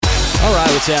All right,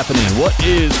 what's happening? What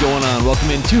is going on?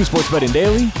 Welcome into Sports Betting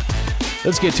Daily.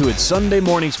 Let's get to it. Sunday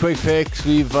morning's quick picks.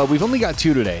 We've only got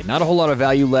two today. Not a whole lot of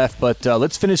value left, but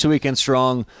let's finish the weekend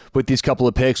strong with these couple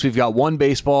of picks. We've got one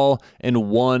baseball and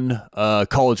one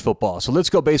college football. So let's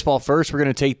go baseball first. We're going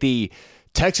to take the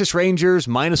Texas Rangers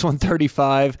minus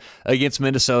 135 against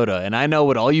Minnesota. And I know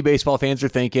what all you baseball fans are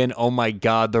thinking. Oh my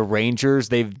God, the Rangers,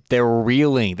 they're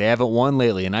reeling. They haven't won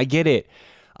lately. And I get it.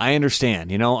 I understand.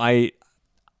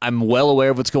 I'm well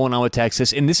aware of what's going on with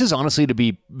Texas, and this is honestly, to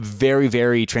be very,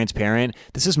 very transparent,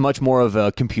 this is much more of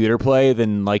a computer play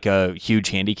than like a huge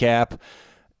handicap.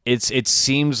 It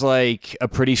seems like a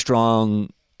pretty strong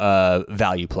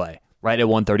value play, right at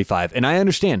 135. And I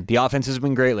understand the offense has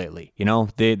been great lately.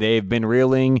 They've been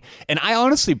reeling, and I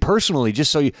honestly, personally,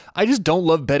 I just don't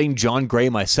love betting John Gray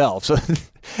myself. So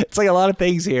it's like a lot of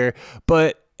things here,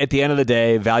 but at the end of the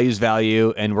day, value's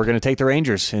value, and we're going to take the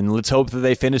Rangers. And let's hope that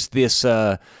they finish this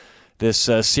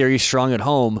series strong at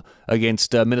home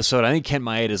against Minnesota. I think Kent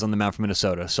Maeda is on the mound for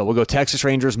Minnesota. So we'll go Texas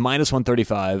Rangers minus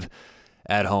 135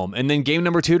 at home. And then game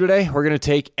number 2 today, we're going to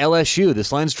take LSU.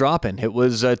 This line's dropping. It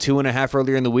was 2.5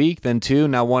 earlier in the week, then 2,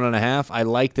 now 1.5. I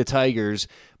like the Tigers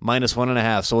minus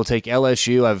 1.5. So we'll take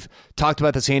LSU. I've talked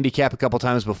about this handicap a couple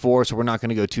times before, so we're not going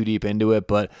to go too deep into it.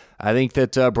 But I think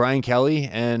that Brian Kelly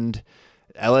and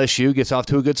LSU gets off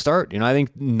to a good start. I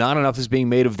think not enough is being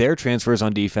made of their transfers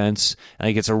on defense. I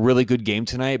think it's a really good game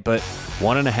tonight, but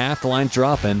 1.5, the line's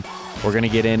dropping. We're going to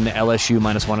get in LSU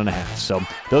minus 1.5. So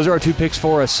those are our two picks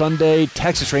for a Sunday.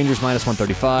 Texas Rangers minus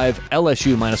 135,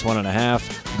 LSU minus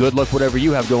 1.5. Good luck whatever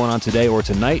you have going on today or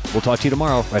tonight. We'll talk to you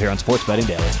tomorrow right here on Sports Betting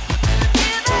Daily.